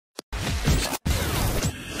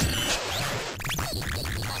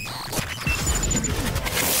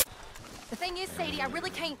lady. I really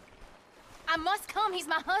can't. I must come. He's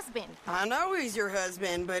my husband. I know he's your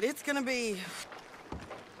husband, but it's gonna be...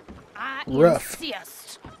 I Rough.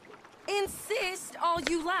 insist. Insist all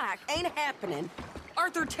you like. Ain't happening.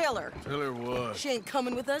 Arthur, tell her. Tell her what? She ain't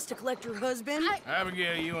coming with us to collect her husband.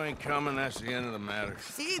 Abigail, you ain't coming. That's the end of the matter.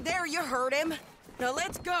 See, there you heard him. Now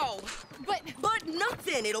let's go. But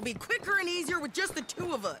Nothing. It'll be quicker and easier with just the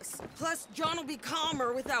two of us. Plus, John will be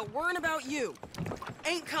calmer without worrying about you.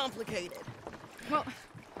 Ain't complicated. well,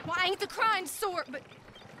 I ain't the crying sort, but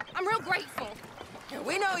I'm real grateful. Yeah,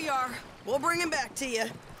 we know you are. We'll bring him back to you.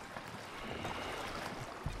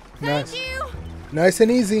 Nice. Thank you. Nice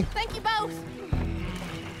and easy. Thank you both.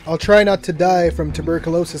 I'll try not to die from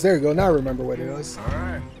tuberculosis. There you go. Now I remember what it was. All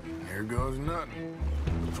right. Here goes nothing.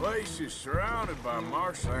 The place is surrounded by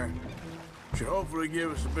marshland. Should hopefully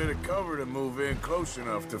give us a bit of cover to move in close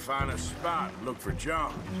enough to find a spot and look for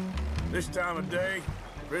John. This time of day,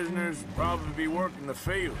 prisoners will probably be working the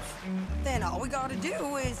fields. Then all we gotta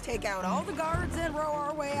do is take out all the guards and row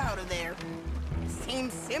our way out of there.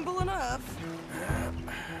 Seems simple enough.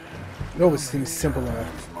 It always seems simple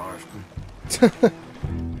enough. Marston.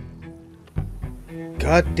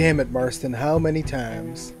 God damn it, Marston. How many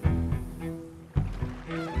times?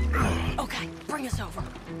 Okay, bring us over.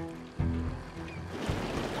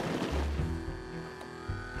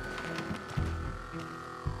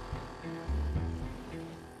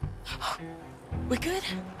 We good?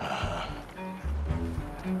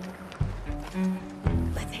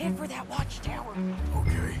 Let's head for that watchtower.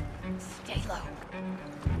 Okay. Stay low.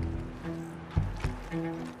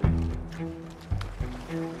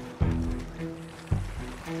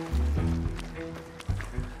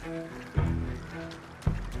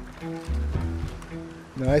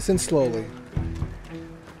 Nice and slowly.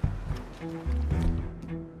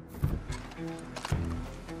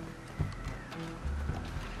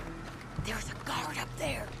 There's a guard up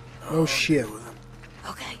there. Oh shit.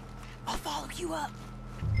 Okay, I'll follow you up.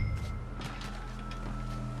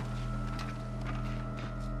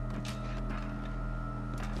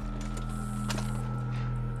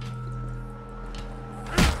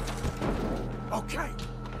 Okay.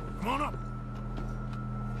 Come on up.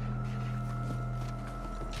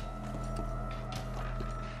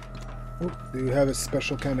 Oh, do you have a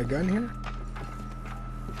special kind of gun here?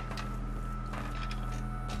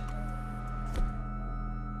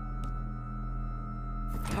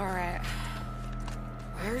 All right.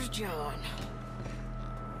 Where's John?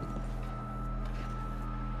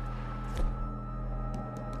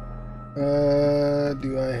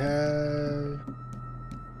 Do I have...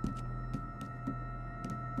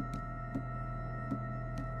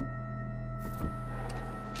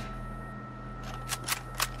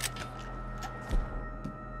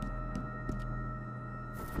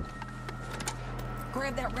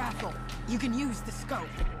 Grab that rifle. You can use the scope.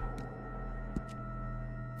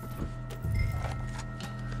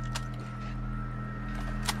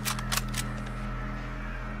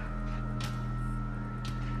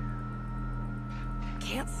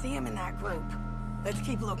 Can't see him in that group. Let's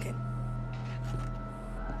keep looking.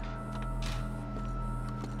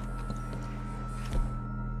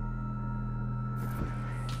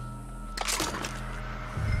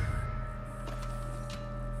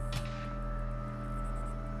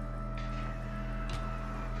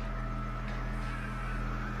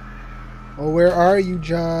 Oh, where are you,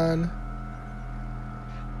 John?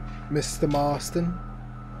 Mr. Marston?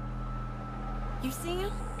 You see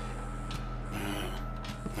him?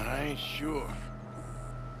 I ain't sure.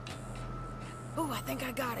 Oh, I think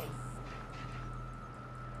I got him.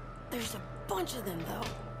 There's a bunch of them, though.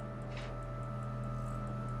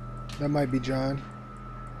 That might be John.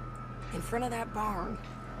 In front of that barn.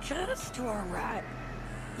 Just to our right.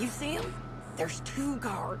 You see him? There's 2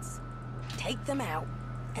 guards. Take them out,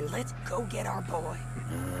 and let's go get our boy.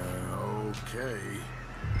 Okay.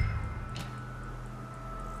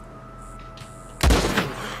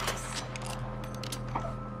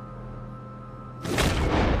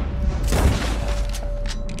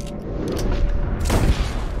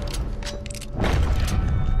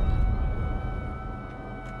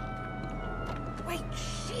 Wait,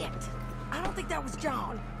 shit! I don't think that was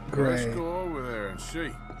John. Great. Let's go over there and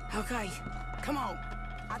see. Okay, come on.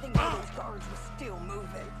 I think one of those guards was still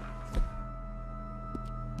moving.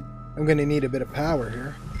 I'm gonna need a bit of power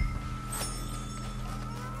here.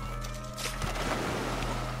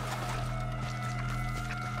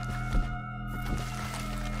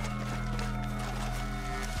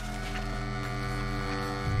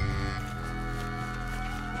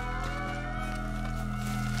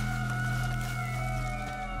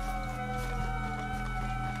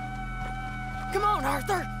 Come on,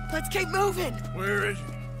 Arthur! Let's keep moving. Where is he?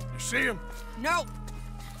 You see him? No.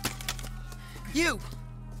 You,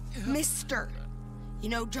 Mister. You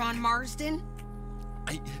know John Marston?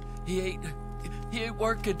 He ain't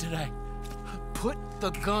working today. Put the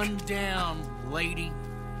gun down, lady.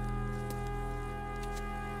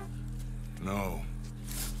 No.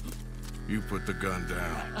 You put the gun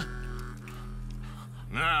down.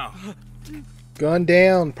 Now. Gun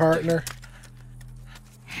down, partner.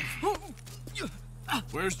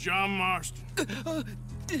 Where's John Marston?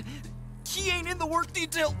 He ain't in the work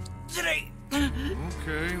detail today.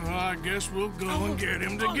 Okay, well, I guess we'll go and get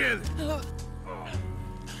him together.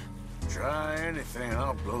 Try anything,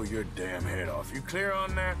 I'll blow your damn head off. You clear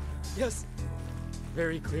on that? Yes.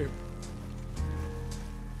 Very clear.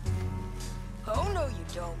 Oh, no, you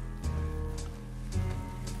don't.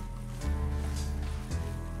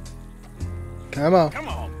 Come on. Come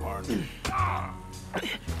on, partner.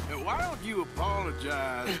 And why don't you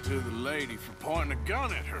apologize to the lady for pointing a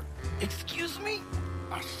gun at her? Excuse me?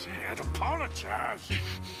 I said apologize.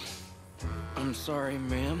 I'm sorry,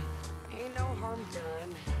 ma'am. Ain't no harm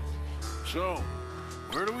done. So,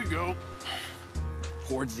 where do we go?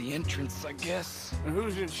 Towards the entrance, I guess. And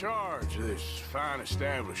who's in charge of this fine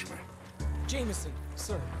establishment? Jameson,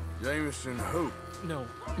 sir. Jameson who? No,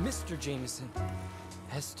 Mr. Jameson.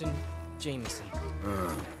 Heston Jameson.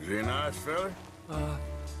 Is he a nice fella?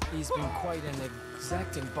 He's been quite an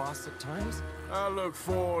exacting boss at times. I look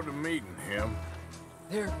forward to meeting him.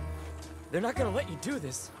 They're not gonna let you do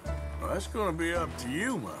this. Well, that's gonna be up to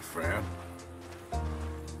you, my friend.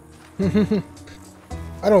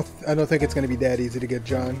 I don't think it's gonna be that easy to get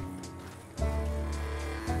John.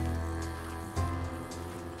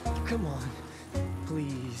 Come on,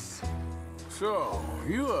 please. So,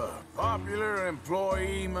 you a popular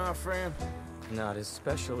employee, my friend? Not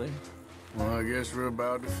especially. Well, I guess we're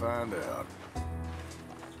about to find out.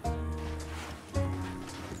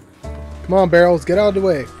 Come on, Barrels, get out of the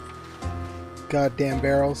way. Goddamn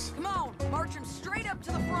Barrels. Come on, march him straight up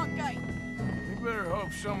to the front gate. We better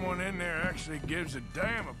hope someone in there actually gives a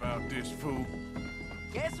damn about this fool.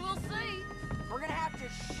 Guess we'll see. We're gonna have to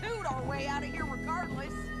shoot our way out of here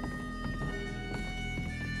regardless.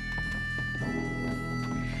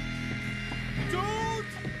 Don't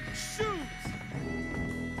shoot!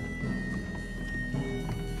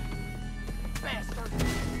 Bastard.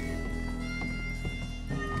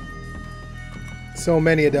 So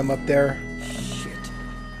many of them up there. Shit.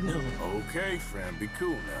 No. Okay, friend, be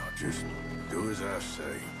cool now. Just do as I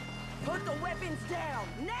say. Put the weapons down,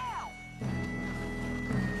 now!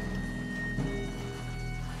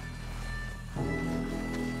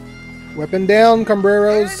 Weapon down,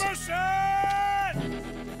 Cambreros. Jameson!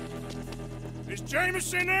 Is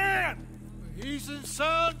Jameson in? He's in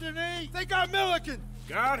Saint Denis. They got Milliken.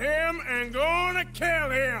 Got him and gonna kill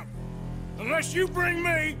him. Unless you bring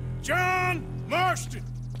me John Marston.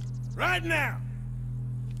 Right now.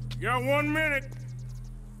 You got 1 minute.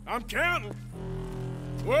 I'm counting.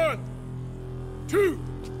 1, 2,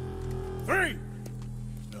 3.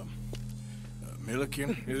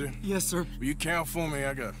 Milliken, is it? Yes, sir. Will you count for me?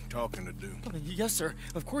 I got talking to do. Yes, sir.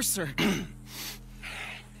 Of course, sir.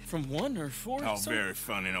 From 1 or 4? Oh, sir? very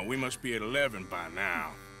funny. No, we must be at 11 by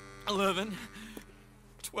now. 11,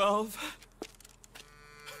 12,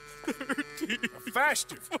 13,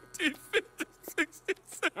 Faster. 14, 15, 16,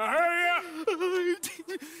 17, Now hurry up.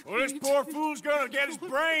 18. Well, this poor fool's gonna get his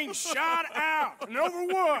brains shot out. And over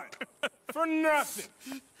what? For nothing.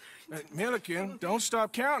 Milliken, don't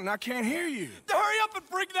stop counting. I can't hear you. Hurry up and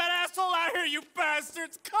bring that asshole out here, you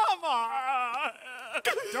bastards! Come on!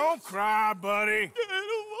 Don't cry, buddy. I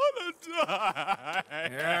don't want to die.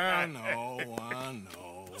 Yeah, I know.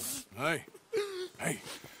 Hey,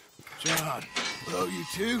 John, hello, you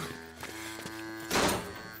two.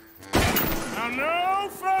 Now, no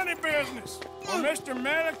funny business. Or Mr.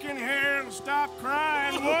 Milliken here will stop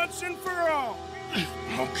crying once and for all.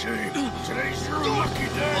 Okay, today's your lucky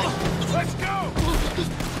day. Let's go!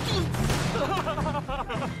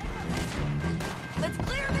 Let's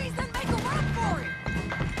clear these and make a run for it.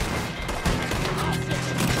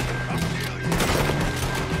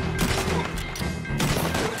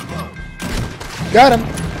 Got him.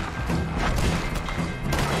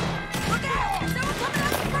 Look out! Someone coming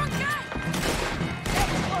out the front gate!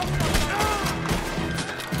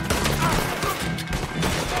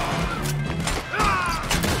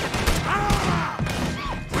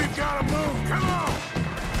 We've got to move. Come on!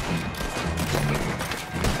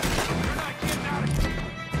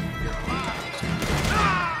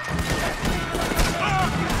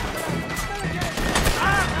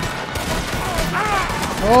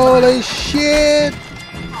 Holy shit!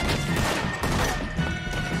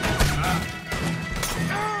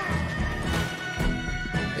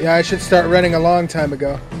 Yeah, I should start running a long time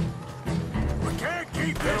ago. We can't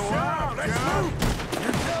keep this out. Let's move.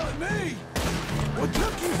 You're telling me? What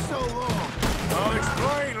took you so long? I'll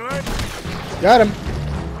explain, later. Got him.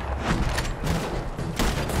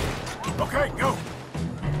 Okay, go.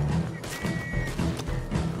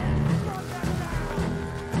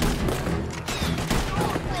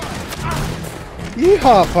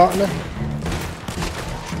 Yeehaw, partner.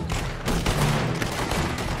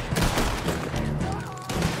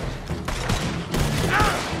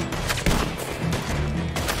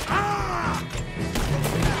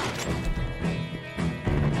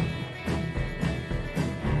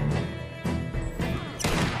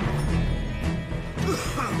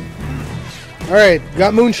 Alright,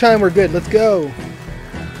 got moonshine, we're good. Let's go.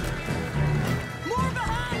 More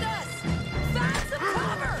behind us! Find some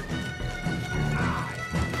cover!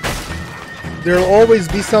 There'll always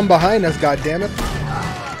be some behind us, goddammit.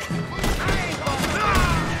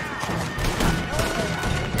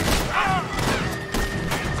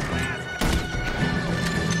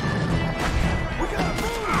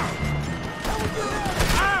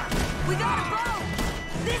 We got a boat!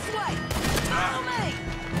 This way! Follow me!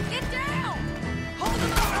 Get down! Hold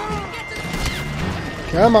them up! Get to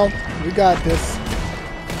the... Come on, we got this.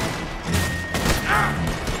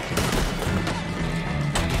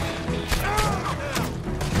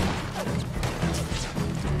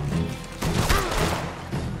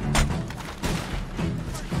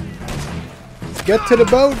 Get to the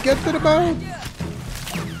boat, get to the boat.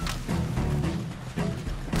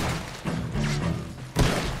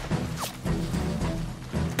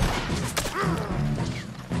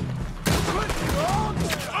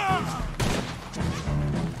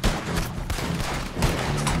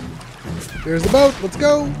 There's the boat, let's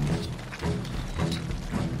go.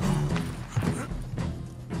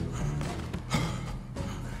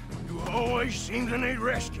 You always seem to need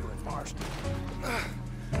rescuing, Marston.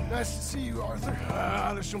 Nice to see you, Arthur.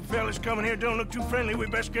 There's some fellas coming here. Don't look too friendly. We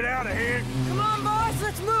best get out of here. Come on, boys,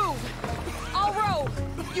 let's move. I'll row.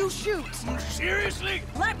 You shoot. Seriously?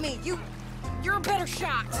 Let me. You're a better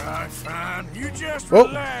shot. All right, fine. You just Whoa.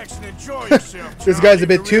 relax and enjoy yourself. This John. guy's a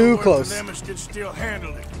bit The real too ones close. of them can still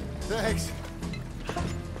handle it. Thanks.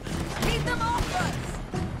 Keep them off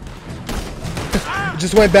us!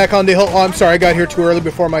 Just went back on the hill. Oh, I'm sorry, I got here too early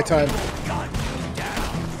before my time.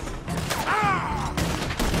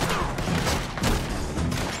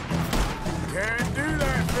 Can't do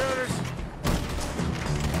that, fellas.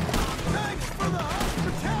 Thanks for the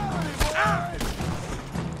hospitality,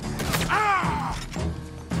 boys.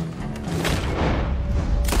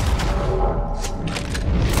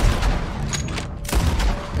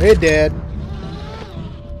 Hey, Dad.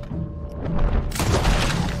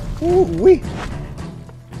 Ooh, wee.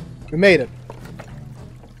 We made it.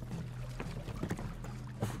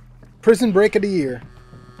 Prison break of the year.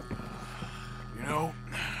 You know,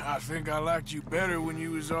 I think I liked you better when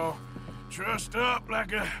you was all trussed up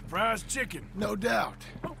like a prize chicken. No doubt.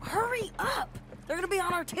 Oh, hurry up! They're gonna be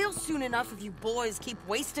on our tails soon enough if you boys keep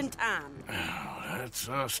wasting time. Oh, that's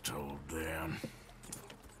us told them.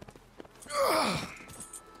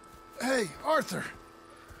 Hey, Arthur.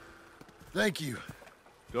 Thank you.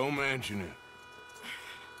 Don't mention it.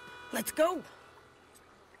 Let's go.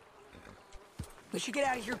 We should get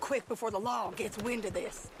out of here quick before the law gets wind of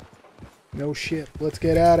this. No shit. Let's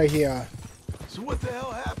get out of here. So what the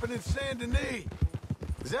hell happened in Saint Denis?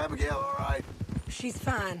 Is Abigail all right? She's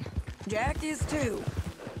fine. Jack is too.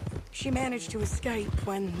 She managed to escape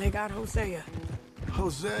when they got Hosea.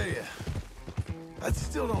 Hosea. That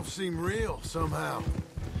still don't seem real somehow.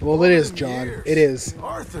 Well, it is, All them John. years. It is.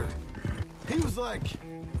 Arthur. He was like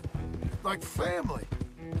family.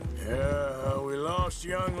 Yeah, we lost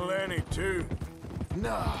young Lenny, too.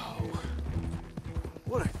 No.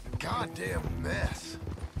 What a goddamn mess.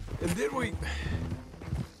 And did we...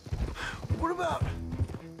 What about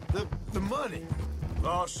the money?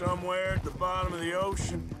 Lost somewhere at the bottom of the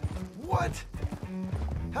ocean. What?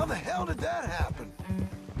 How the hell did that happen?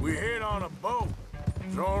 We hit on a boat. It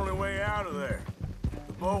was the only way out of there.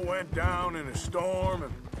 The boat went down in a storm,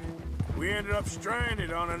 and we ended up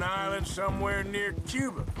stranded on an island somewhere near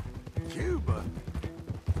Cuba. Cuba?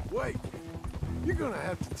 Wait, you're gonna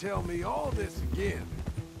have to tell me all this again.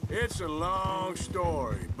 It's a long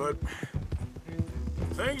story, but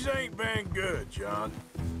things ain't been good, John.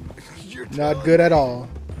 You're Not telling good me? at all.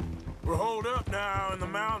 We're holed up now in the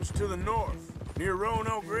mountains to the north, near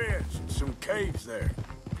Roanoke Ridge, and some caves there.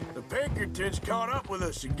 The Pinkertons caught up with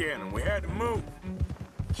us again, and we had to move.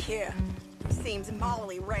 Yeah. Seems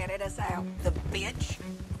Molly ratted us out, the bitch.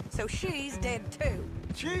 So she's dead too.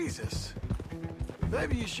 Jesus.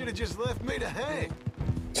 Maybe you should have just left me to hang.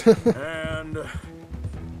 And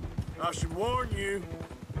I should warn you,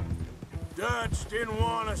 Dutch didn't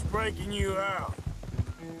want us breaking you out.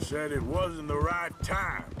 Said it wasn't the right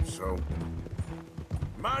time, so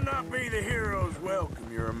might not be the hero's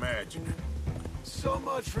welcome you're imagining. So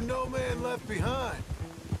much for no man left behind.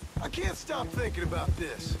 I can't stop thinking about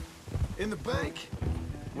this. In the bank,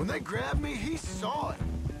 when they grabbed me, he saw it.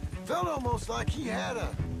 Felt almost like he had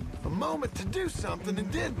a moment to do something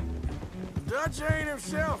and didn't. Dutch ain't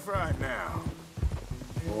himself right now.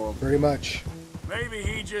 Or Very much. maybe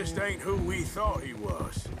he just ain't who we thought he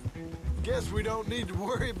was. Guess we don't need to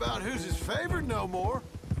worry about who's his favorite no more.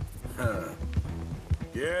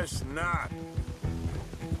 Guess not.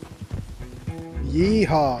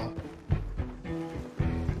 Yeehaw.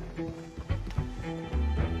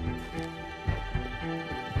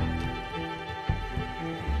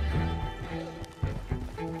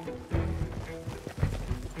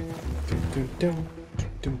 Dun, dun,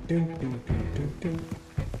 dun, dun, dun, dun, dun,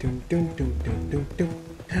 dun, dun, dun, dun, dun,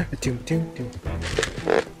 dun, dun, dun, dun.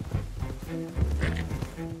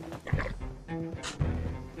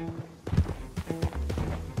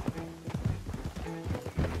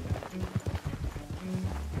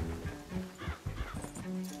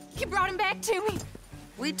 You brought him back to me.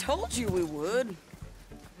 We told you we would.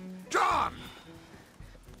 John!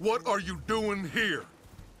 What are you doing here?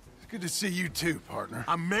 It's good to see you too, partner.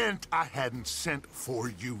 I meant I hadn't sent for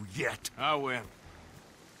you yet. I win.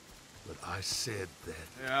 But I said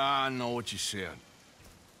that. Yeah, I know what you said.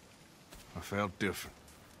 I felt different.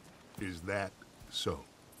 Is that so?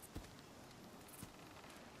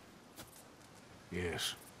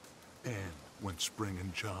 Yes. And when Spring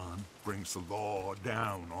and John brings the law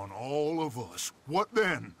down on all of us, what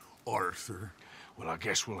then, Arthur? Well, I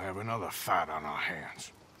guess we'll have another fight on our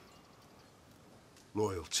hands.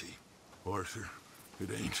 Loyalty, Arthur, it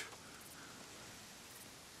ain't.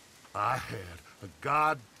 I had a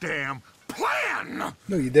goddamn plan!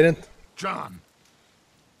 No, you didn't. John,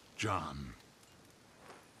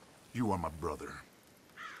 you are my brother.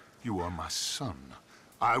 You are my son.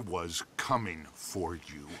 I was coming for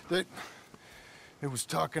you. They was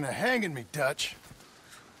talking of hanging me, Dutch.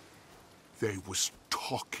 They was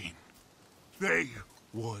talking. They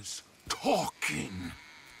was talking.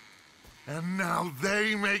 And now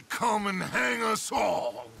they may come and hang us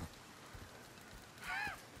all.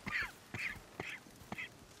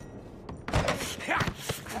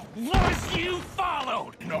 Was you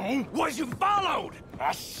followed? No. Was you followed?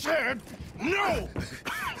 I said no!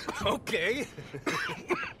 Okay.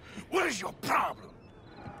 What is your problem?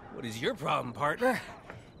 What is your problem, partner?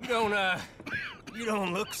 You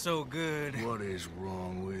don't look so good. What is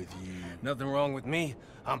wrong with you? Nothing wrong with me.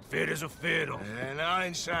 I'm fit as a fiddle. And not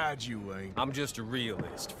inside you ain't. I'm just a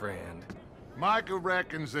realist, friend. Micah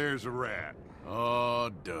reckons there's a rat. Oh,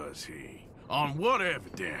 does he? On what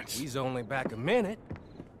evidence? He's only back a minute.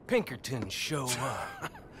 Pinkerton show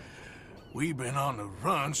up. We've been on the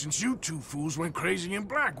run since you two fools went crazy in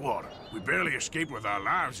Blackwater. We barely escaped with our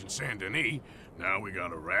lives in Saint Denis. Now we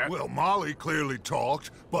got a rat. Well, Molly clearly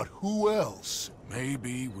talked, but who else?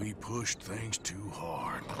 Maybe we pushed things too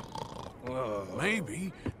hard. Whoa.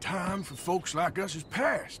 Maybe time for folks like us is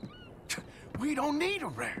past. We don't need a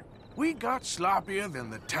rat. We got sloppier than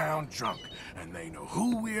the town drunk, and they know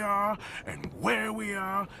who we are, and where we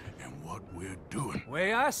are, and what we're doing.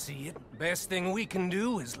 Way I see it, best thing we can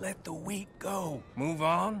do is let the week go. Move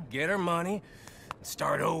on, get our money, and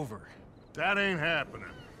start over. That ain't happening.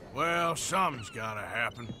 Well, something's gotta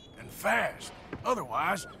happen, and fast.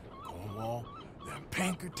 Otherwise, Cornwall, them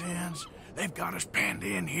Pinkertons, they've got us penned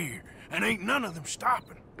in here, and ain't none of them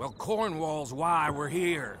stopping. Well, Cornwall's why we're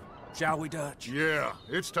here. Shall we, Dutch? Yeah,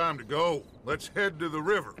 it's time to go. Let's head to the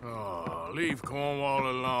river. Oh, leave Cornwall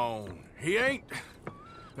alone. He ain't...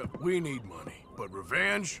 We need money, but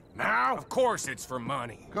revenge, now? Of course it's for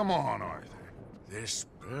money. Come on, Arthur. This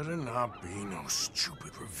better not be no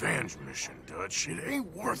stupid revenge mission, Dutch. It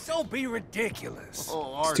ain't worth it. Don't be ridiculous.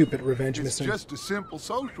 Oh, Arthur, Stupid revenge it's mission. just a simple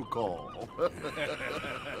social call.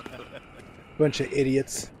 Bunch of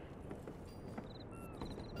idiots.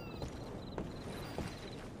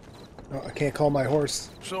 Oh, I can't call my horse.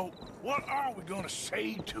 So, what are we gonna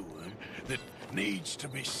say to him that needs to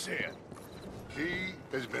be said? He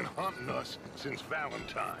has been hunting us since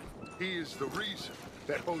Valentine. He is the reason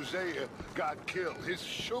that Hosea got killed. His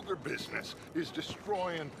sugar business is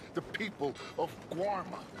destroying the people of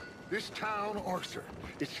Guarma. This town, Arthur,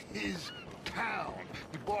 it's his town.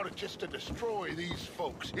 He bought it just to destroy these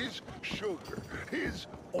folks. His sugar, his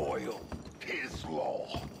oil, his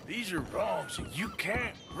law. These are wrongs that you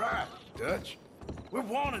can't right, Dutch. We're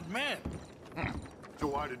wanted men. So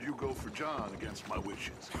why did you go for John against my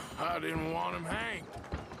wishes? I didn't want him hanged.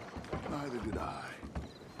 Neither did I.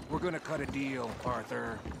 We're gonna cut a deal,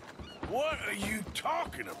 Arthur. What are you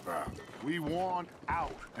talking about? We want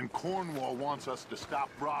out, and Cornwall wants us to stop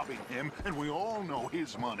robbing him, and we all know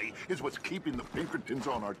his money is what's keeping the Pinkertons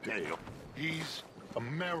on our tail. He's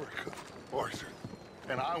America, Arthur,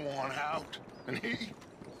 and I want out, and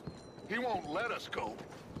he won't let us go.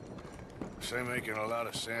 This ain't making a lot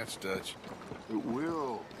of sense, Dutch. It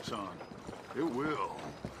will, son. It will.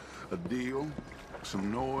 A deal, some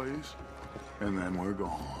noise, and then we're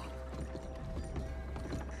gone.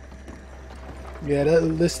 Yeah,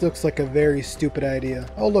 this looks like a very stupid idea.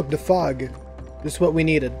 Oh look, the fog. Just what we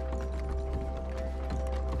needed.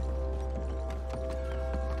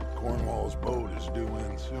 Cornwall's boat is due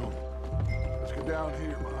in soon. Let's get down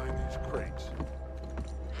here behind these crates.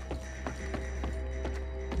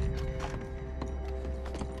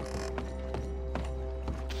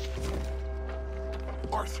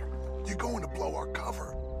 Arthur, you're going to blow our cover.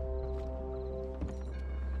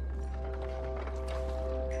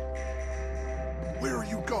 Where are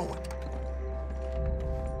you going?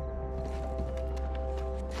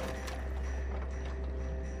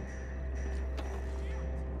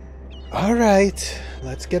 All right,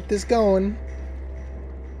 let's get this going.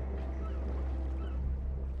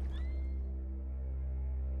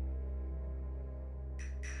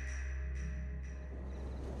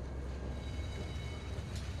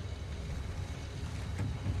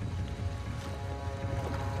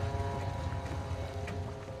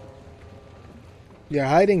 Yeah,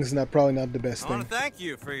 hiding's probably not the best I thing. want to thank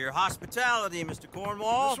you for your hospitality, Mr.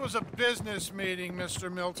 Cornwall. This was a business meeting, Mr.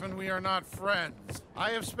 Milton. We are not friends.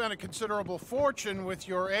 I have spent a considerable fortune with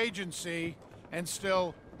your agency, and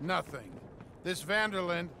still nothing. This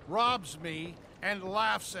Vanderland robs me and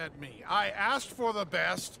laughs at me. I asked for the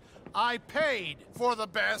best. I paid for the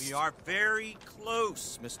best. We are very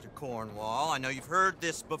close, Mr. Cornwall. I know you've heard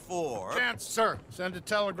this before. Chance, sir, send a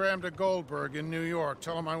telegram to Goldberg in New York.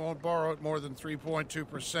 Tell him I won't borrow it more than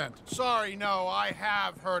 3.2%. Sorry, no, I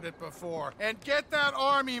have heard it before. And get that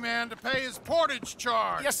army man to pay his portage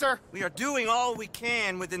charge. Yes, sir. We are doing all we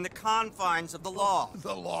can within the confines of the law.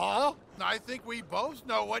 The law? I think we both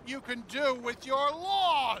know what you can do with your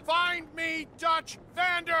laws. Find me Dutch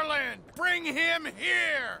Vanderland. Bring him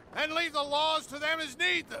here. And leave the laws to them as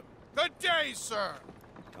need them. Good day, sir.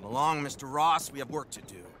 Come along, Mr. Ross. We have work to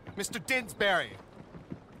do. Mr. Didsbury.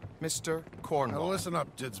 Mr. Cornwall. Now listen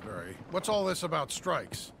up, Didsbury. What's all this about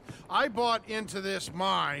strikes? I bought into this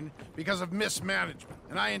mine because of mismanagement,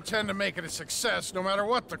 and I intend to make it a success no matter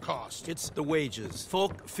what the cost. It's the wages.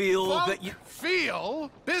 Folk feel that you...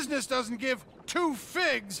 Feel? Business doesn't give two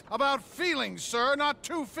figs about feelings, sir, not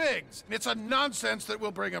two figs. It's a nonsense that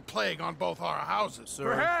will bring a plague on both our houses,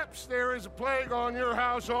 sir. Perhaps there is a plague on your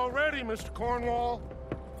house already, Mr. Cornwall.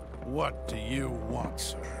 What do you want,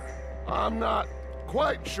 sir? I'm not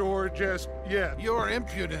quite sure just yet. Your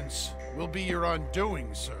impudence will be your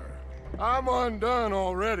undoing, sir. I'm undone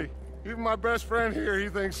already. Even my best friend here, he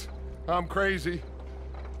thinks I'm crazy.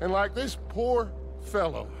 And like this poor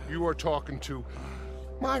fellow you are talking to,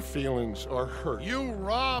 my feelings are hurt. You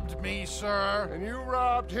robbed me, sir. And you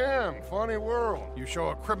robbed him. Funny world. You show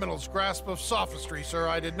a criminal's grasp of sophistry, sir.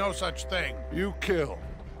 I did no such thing. You kill.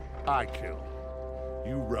 I kill.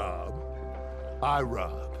 You rob. I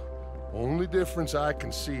rob. Only difference I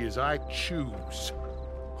can see is I choose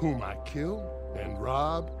whom I kill and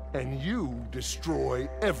rob, and you destroy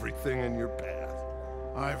everything in your path.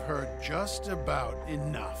 I've heard just about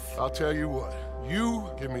enough. I'll tell you what. You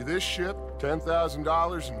give me this ship,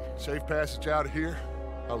 $10,000, and safe passage out of here,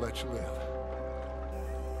 I'll let you live.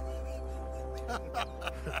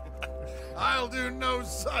 I'll do no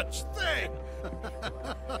such thing.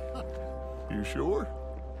 You sure?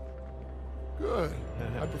 Good.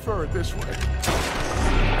 I prefer it this way.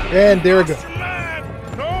 And there we go.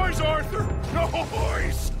 Noise, Arthur!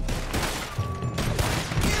 Noise!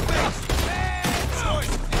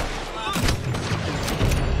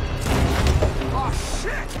 Oh,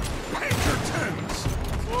 shit! Pinkertons!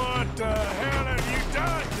 What the hell have you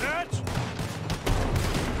done, Dutch?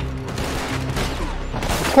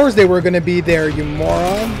 Of course they were gonna be there, you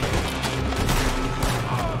moron.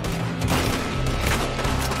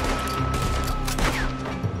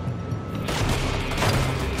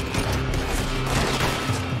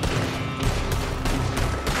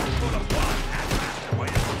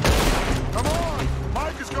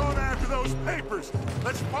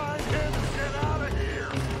 Let's find him and get out of here!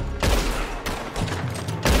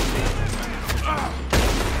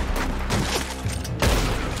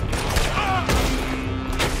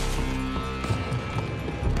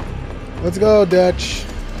 Let's go, Dutch.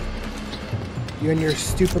 You and your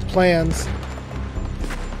stupid plans.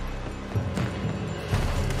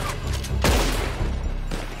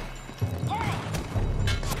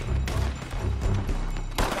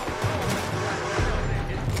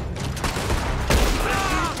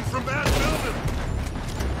 From that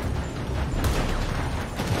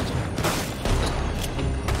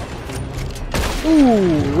building.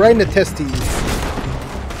 Ooh, right in the testes.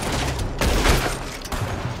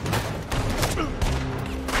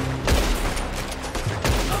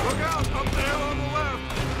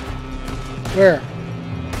 Where?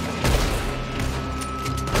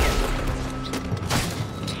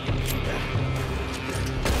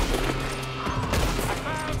 I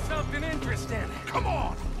found something interesting. Come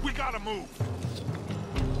on, we gotta move.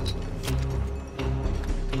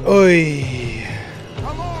 Oi.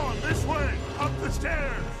 Come on, this way, up the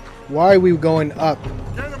stairs. Why are we going up?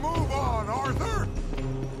 Get a move on, Arthur.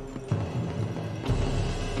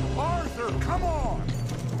 Arthur, come on.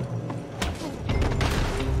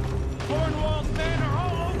 Cornwall's men are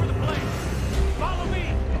all over the place. Follow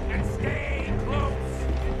me and stay close.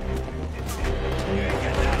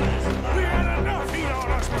 We had enough heat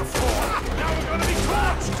on us before. Now we're gonna be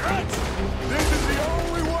torched, right? This is the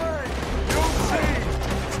only way. You'll see.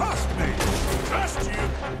 Trust me. Trust you.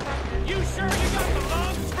 You sure you got the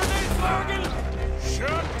lungs for this, Morgan?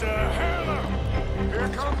 Shut the hell up. Here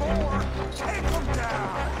come more. Take them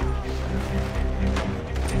down.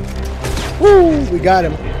 Woo, we got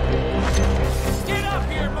him. Get up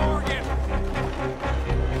here, Morgan.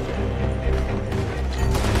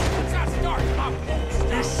 What's that start about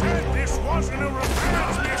bullshit? You said this wasn't a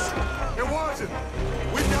revenge mission. It wasn't.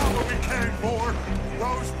 We got what we came for.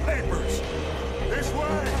 Those papers. This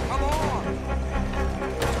way. Come on.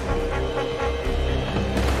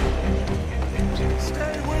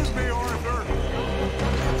 Stay with me, Arthur.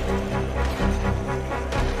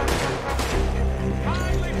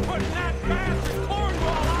 Finally putting that bastard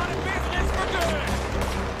Cornwall out of business for good.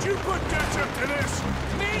 Did you put Dutch up to this?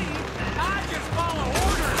 Me? I just follow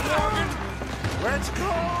orders, Morgan. Let's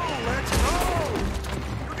go. Let's go.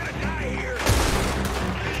 We're gonna die here.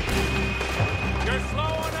 You're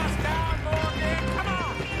slowing us down, Morgan. Come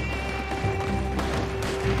on.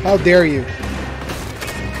 How dare you?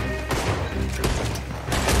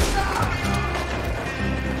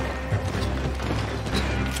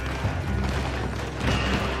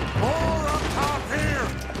 More up top here.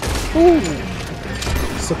 Ooh.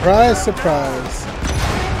 Surprise, surprise.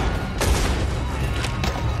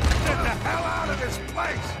 Get the hell out of this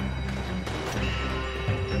place.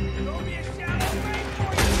 There'll be a shallow way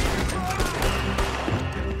for you.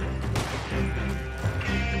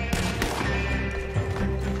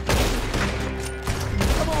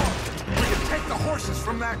 Come on. We can take the horses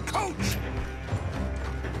from that coach.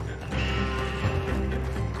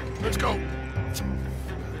 Let's go.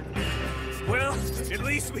 Well, at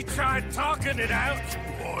least we tried talking it out.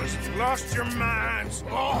 Boys, lost your minds.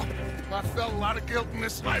 Oh, I felt a lot of guilt in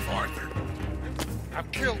this life, Arthur.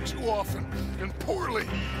 I've killed too often, and poorly,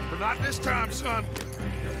 but not this time, son.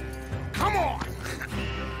 Come on!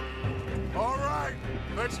 All right,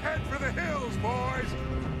 let's head for the hills, boys.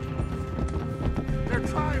 They're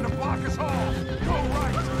trying to block us off. Go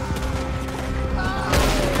right.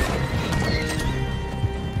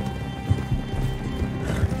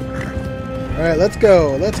 All right, let's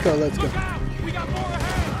go. Let's go. Let's go. Look out! We got more ahead.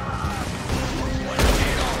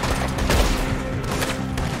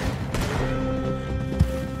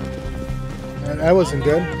 That wasn't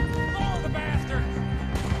good. Follow the bastards.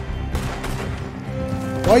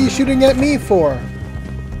 Why are you shooting at me for?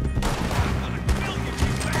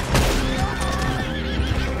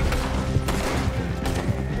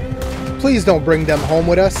 Please don't bring them home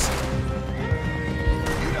with us.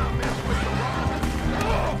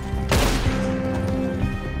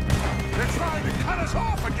 They're trying to cut us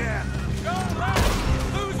off again. Go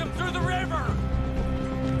left. Lose them through the river.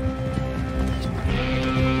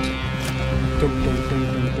 Dum, dum, dum,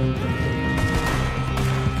 dum, dum, dum.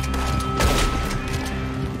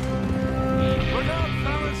 Look out,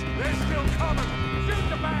 fellas. They're still coming. Shoot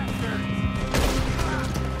the bastards.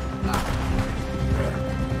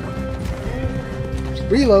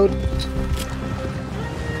 Reload. Looks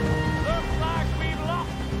like we've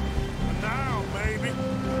lost. Now, maybe.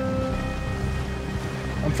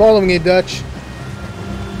 I'm following you, Dutch.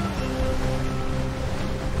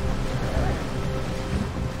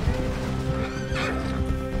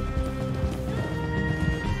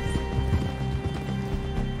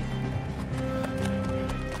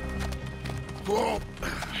 Whoa.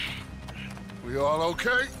 We all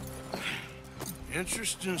okay?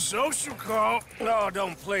 Interesting social call. Oh,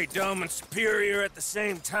 don't play dumb and superior at the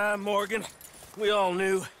same time, Morgan. We all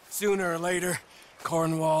knew, sooner or later,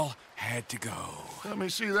 Cornwall had to go. Let me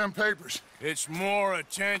see them papers. It's more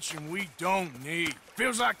attention we don't need.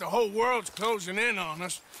 Feels like the whole world's closing in on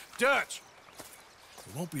us. Dutch,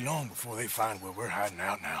 it won't be long before they find where we're hiding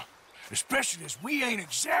out now. Especially as we ain't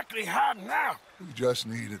exactly hiding out. We just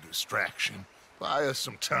need a distraction. Buy us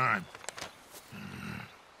some time.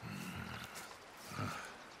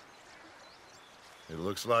 It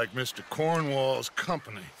looks like Mr. Cornwall's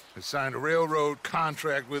company has signed a railroad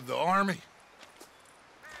contract with the Army.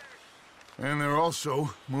 And they're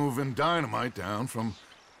also moving dynamite down from,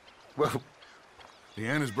 well, the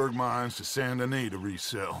Annesburg mines to Saint Denis to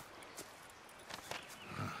resell.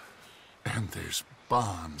 And there's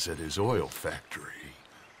bonds at his oil factory.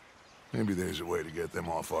 Maybe there's a way to get them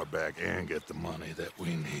off our back and get the money that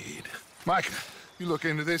we need. Mike, you look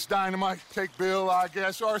into this dynamite. Take Bill, I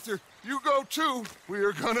guess. Arthur, you go too. We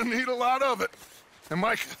are gonna need a lot of it. And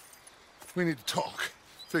Mike, we need to talk.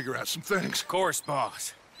 Figure out some things. Of course,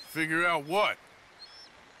 boss. Figure out what?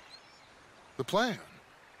 The plan.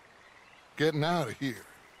 Getting out of here.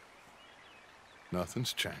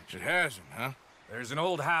 Nothing's changed. It hasn't, huh? There's an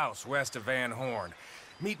old house west of Van Horn.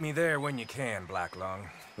 Meet me there when you can, Black Lung.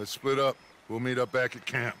 Let's split up. We'll meet up back at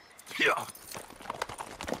camp. Yeah.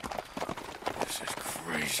 This is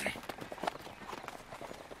crazy.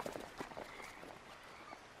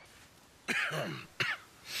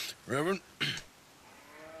 Reverend?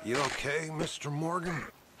 You okay, Mr. Morgan?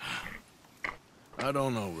 I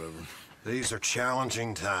don't know, Reverend. These are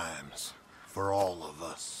challenging times for all of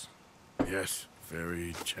us. Yes,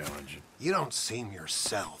 very challenging. You don't seem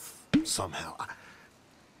yourself, somehow.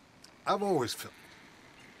 I've always felt...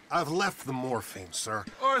 I've left the morphine, sir.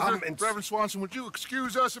 Arthur, Reverend Swanson, would you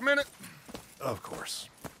excuse us a minute? Of course.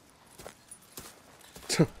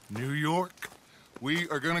 New York. We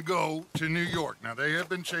are gonna go to New York. Now, they have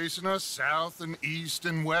been chasing us south and east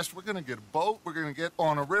and west. We're gonna get a boat, we're gonna get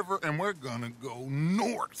on a river, and we're gonna go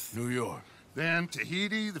north. New York. Then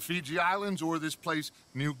Tahiti, the Fiji Islands, or this place,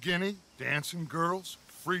 New Guinea, dancing girls,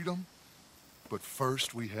 freedom. But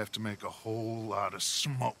first, we have to make a whole lot of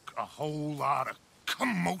smoke, a whole lot of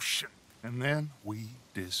commotion. And then we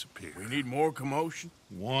disappear. We need more commotion?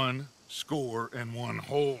 1 score and 1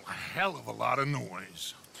 whole hell of a lot of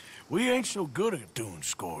noise. We ain't so good at doing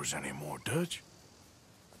scores anymore, Dutch.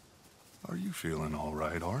 Are you feeling all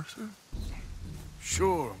right, Arthur?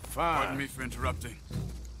 Sure, I'm fine. Pardon me for interrupting.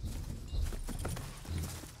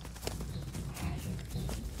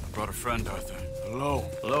 I brought a friend, Arthur. Hello.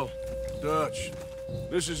 Hello. Dutch,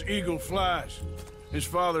 this is Eagle Flies. His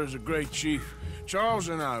father is a great chief. Charles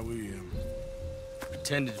and I, we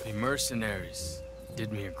pretended to be mercenaries.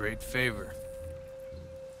 Did me a great favor.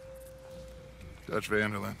 Dutch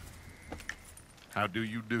Vanderlyn, how do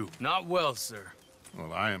you do? Not well, sir.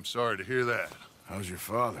 Well, I am sorry to hear that. How's your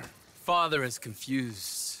father? Father has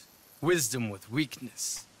confused wisdom with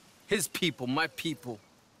weakness. His people, my people,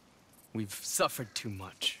 we've suffered too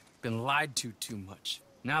much, been lied to too much.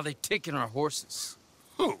 Now they've taken our horses.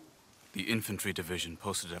 Who? The infantry division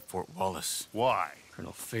posted at Fort Wallace. Why?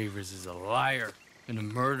 Colonel Favors is a liar and a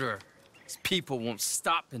murderer. His people won't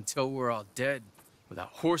stop until we're all dead. Without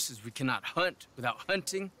horses, we cannot hunt. Without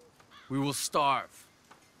hunting, we will starve.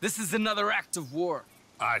 This is another act of war.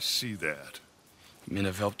 I see that. Men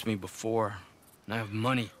have helped me before, and I have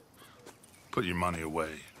money. Put your money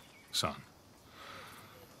away, son.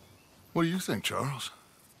 What do you think, Charles?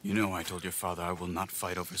 You know I told your father I will not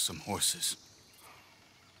fight over some horses.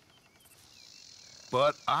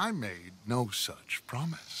 But I made no such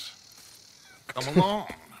promise. Come along.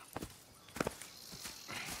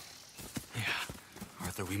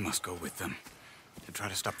 Arthur, we must go with them to try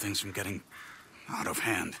to stop things from getting out of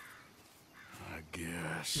hand. I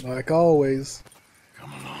guess. Like always.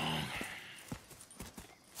 Come along.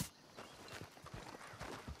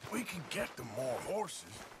 We can get them more horses.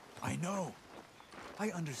 I know. I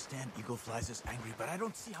understand Eagle Flies is angry, but I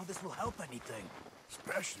don't see how this will help anything.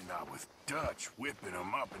 Especially not with Dutch whipping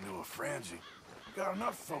them up into a frenzy. Got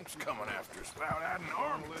enough folks coming after us without adding an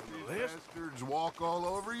army to the list. Bastards walk all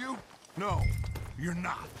over you? No, you're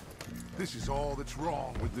not. This is all that's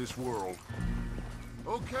wrong with this world.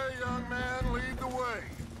 Okay, young man, lead the way.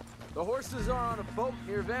 The horses are on a boat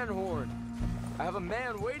near Van Horn. I have a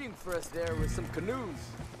man waiting for us there with some canoes.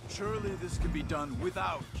 Surely this can be done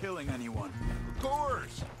without killing anyone. Of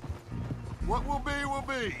course. What will be, will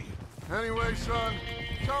be. Anyway, son,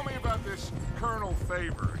 tell me about this Colonel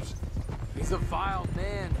Favors. He's a vile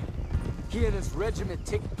man. He and his regiment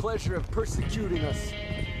take pleasure in persecuting us.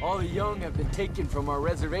 All the young have been taken from our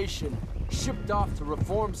reservation, shipped off to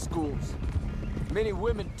reform schools. Many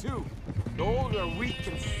women, too. The old are weak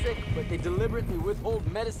and sick, but they deliberately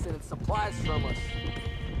withhold medicine and supplies from us.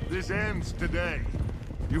 This ends today.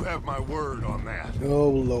 You have my word on that. Oh,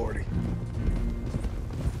 Lordy.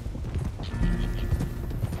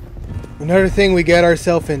 Another thing we get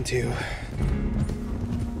ourselves into.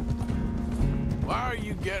 Why are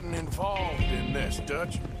you getting involved in this,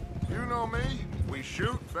 Dutch? You know me. We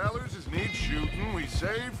shoot fellers as need shooting. We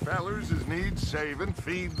save fellers as need saving.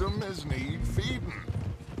 Feed them as need feeding.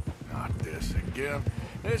 Not this again.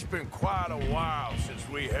 It's been quite a while since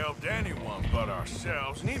we helped anyone but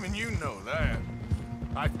ourselves, and even you know that.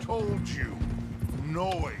 I told you.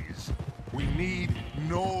 Noise. We need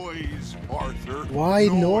noise, Arthur. Why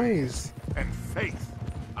noise? And faith.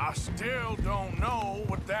 I still don't know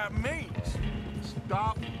what that means.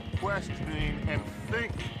 Stop questioning and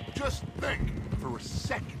think. Just think for a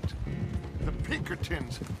second. The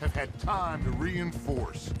Pinkertons have had time to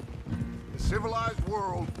reinforce. The civilized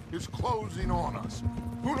world is closing on us.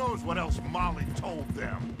 Who knows what else Molly told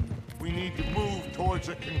them? We need to move towards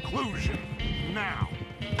a conclusion now.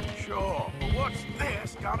 Sure, but what's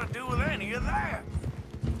this got to do with any of that?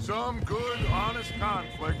 Some good, honest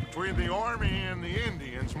conflict between the army and the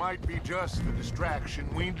Indians might be just the distraction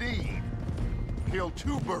we need. Kill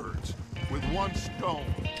two birds with one stone.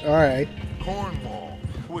 All right. Cornwall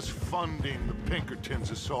was funding the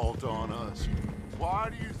Pinkertons' assault on us. Why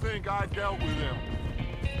do you think I dealt with him?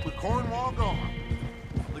 With Cornwall gone,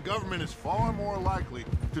 the government is far more likely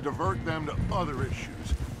to divert them to other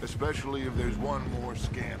issues, especially if there's one more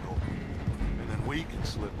scandal. And then we can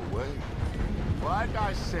slip away. Like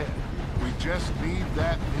I said, we just need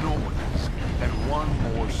that noise and one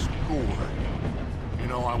more score. You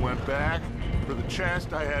know, I went back for the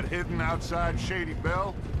chest I had hidden outside Shady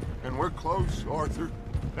Belle, and we're close, Arthur.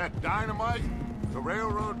 That dynamite, the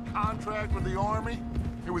railroad contract with the army,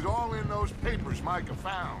 it was all in those papers Micah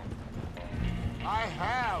found. I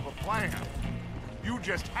have a plan. You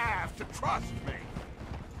just have to trust me.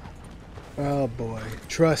 Oh boy.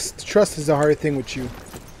 Trust is a hard thing with you.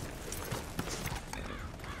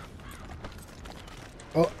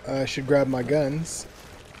 Oh, I should grab my guns.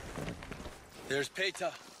 There's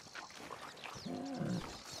Peta.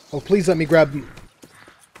 Oh, please let me grab them.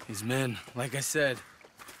 These men, like I said,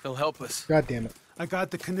 they'll help us. God damn it. I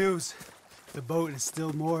got the canoes. The boat is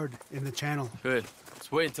still moored in the channel. Good.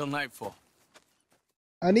 Let's wait until nightfall.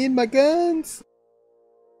 I need my guns.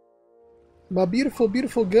 My beautiful,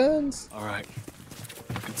 beautiful guns. All right.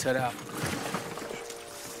 Let's head out.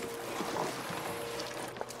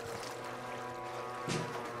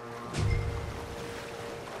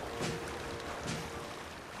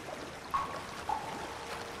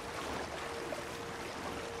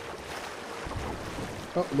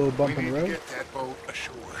 Oh, a little bump We in the need to road. get that boat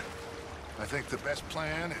ashore. I think the best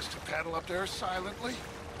plan is to paddle up there silently,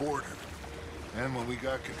 board her. And when we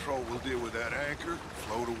got control, we'll deal with that anchor,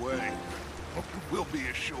 float away. We'll be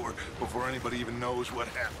ashore before anybody even knows what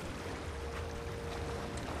happened.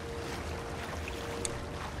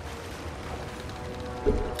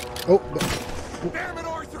 Oh, Damn it,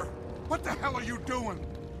 Arthur! What the hell are you doing?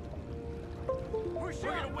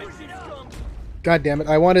 God damn it.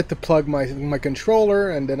 I wanted to plug my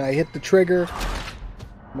controller and then I hit the trigger.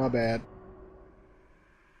 My bad.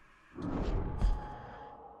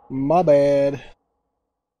 My bad.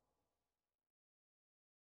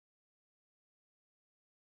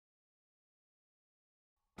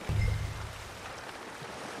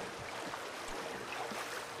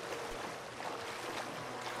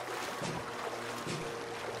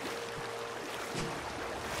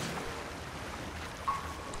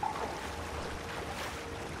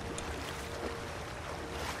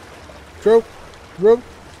 Rope, rope,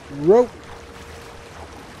 rope.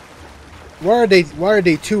 Why are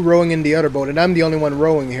they two rowing in the other boat and I'm the only one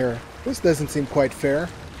rowing here? This doesn't seem quite fair.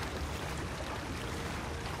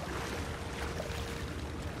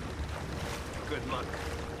 Good luck.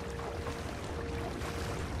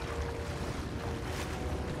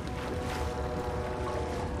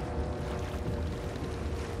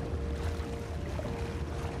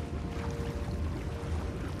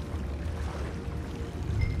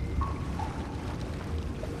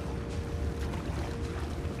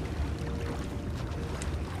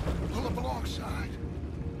 Pull up alongside.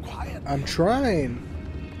 Quiet. I'm trying.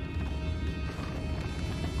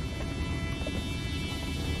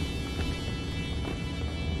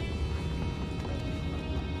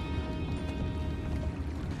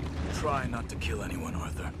 Try not to kill anyone,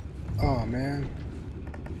 Arthur. Oh man.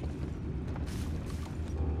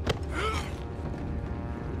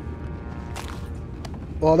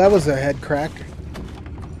 Well, that was a head crack.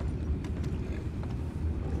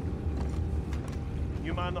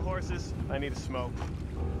 You mind the horses? I need a smoke.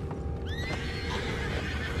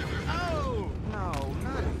 Oh! No,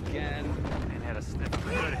 not again. And had a sniff of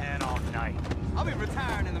good head all night. I'll be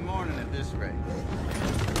retiring in the morning at this rate.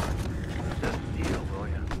 Just a deal, will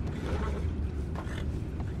ya?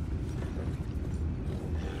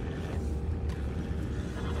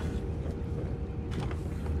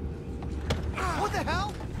 What the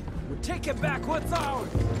hell? We're taking back what's ours.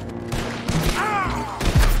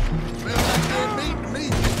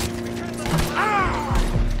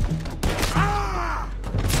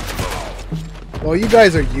 Well, you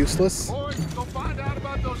guys are useless. Boys, go find out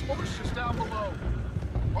about those horses down below.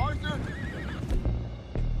 Arthur,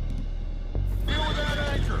 deal with that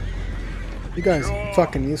anchor. You guys are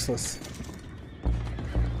fucking useless.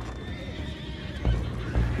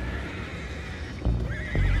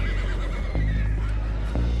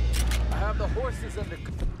 I have the horses under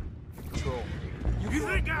control. You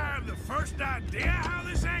think I have the first idea how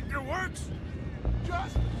this anchor works?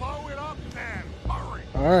 Just blow it up, man. Hurry.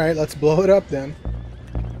 Alright, let's blow it up then.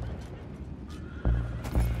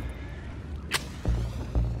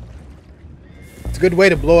 It's a good way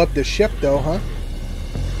to blow up the ship though, huh?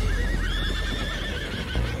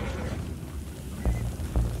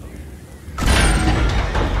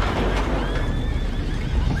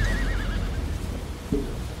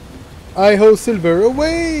 I-ho Silver,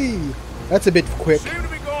 away! That's a bit quick. Seem to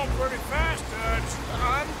be going pretty fast, Dutch.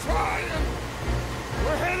 I'm trying.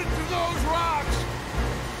 We're headed to those rocks.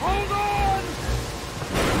 Hold on.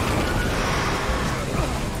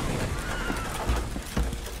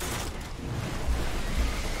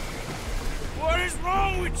 What is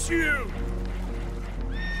wrong with you?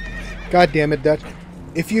 God damn it, Dutch.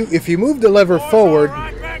 If you move the lever forward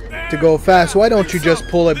to go fast, why don't you just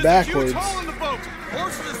pull it backwards?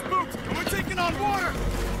 Horses are spooked, and we're taking on water.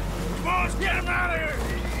 Come on, let's get him out of here.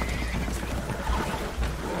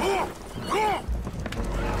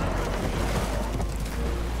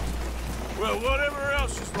 Well, whatever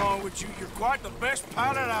else is wrong with you, you're quite the best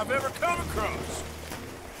pilot I've ever come across.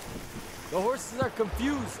 The horses are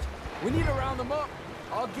confused. We need to round them up.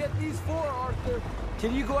 I'll get these four, Arthur.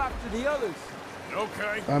 Can you go after the others?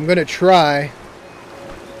 Okay. I'm gonna try.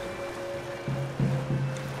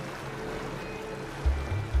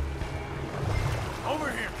 Over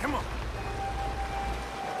here, come on.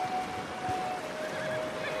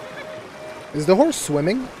 Is the horse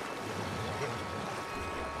swimming?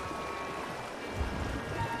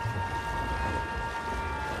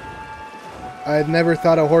 I'd never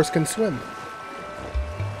thought a horse can swim.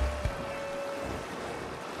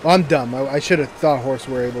 Well, I'm dumb. I should have thought horses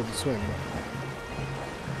were able to swim.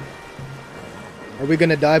 Are we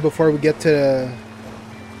gonna die before we get to...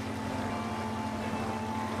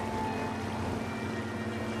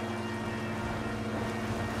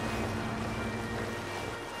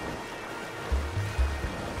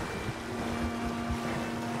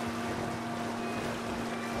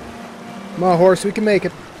 Come on, horse, we can make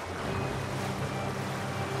it.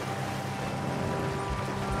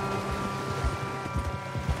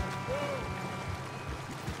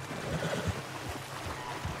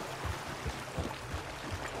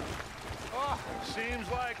 Seems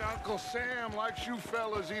like Uncle Sam likes you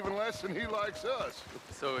fellas even less than he likes us.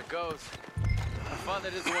 So it goes. My father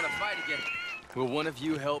doesn't want to fight again. Will one of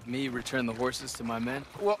you help me return the horses to my men?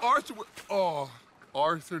 Well,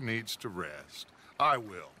 Arthur needs to rest. I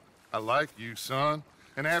will. I like you, son.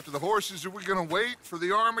 And after the horses, are we gonna wait for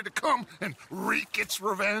the army to come and wreak its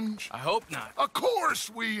revenge? I hope not. Of course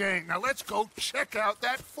we ain't. Now let's go check out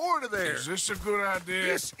that fort of theirs. Is this a good idea?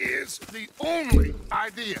 This is the only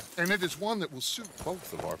idea, and it is one that will suit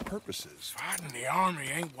both of our purposes. Fighting the army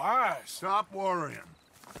ain't wise. Stop worrying.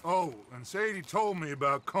 Oh, and Sadie told me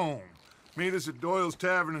about Combe. Meet us at Doyle's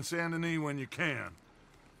Tavern in Saint Denis when you can.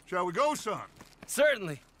 Shall we go, son?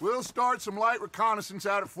 Certainly. We'll start some light reconnaissance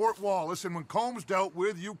out at Fort Wallace, and when Combs dealt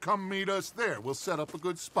with, you come meet us there. We'll set up a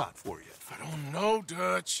good spot for you. I don't know,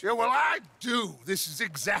 Dutch. Yeah, well, I do. This is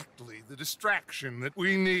exactly the distraction that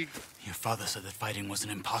we need. Your father said that fighting was an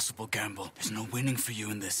impossible gamble. There's no winning for you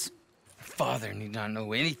in this. Father need not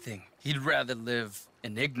know anything. He'd rather live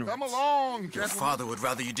in ignorance. Come along, Your gentlemen. father would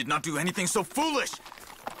rather you did not do anything so foolish.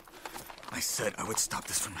 I said I would stop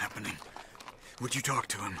this from happening. Would you talk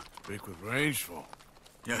to him? Speak with Rangeful.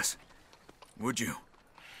 Yes. Would you?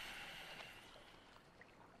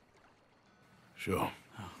 Sure.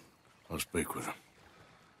 I'll speak with him.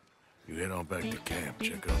 You head on back to camp,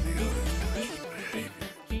 check on the others.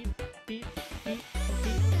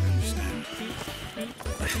 Understand.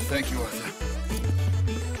 Thank you, Arthur.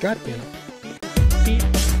 God damn it.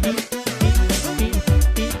 meet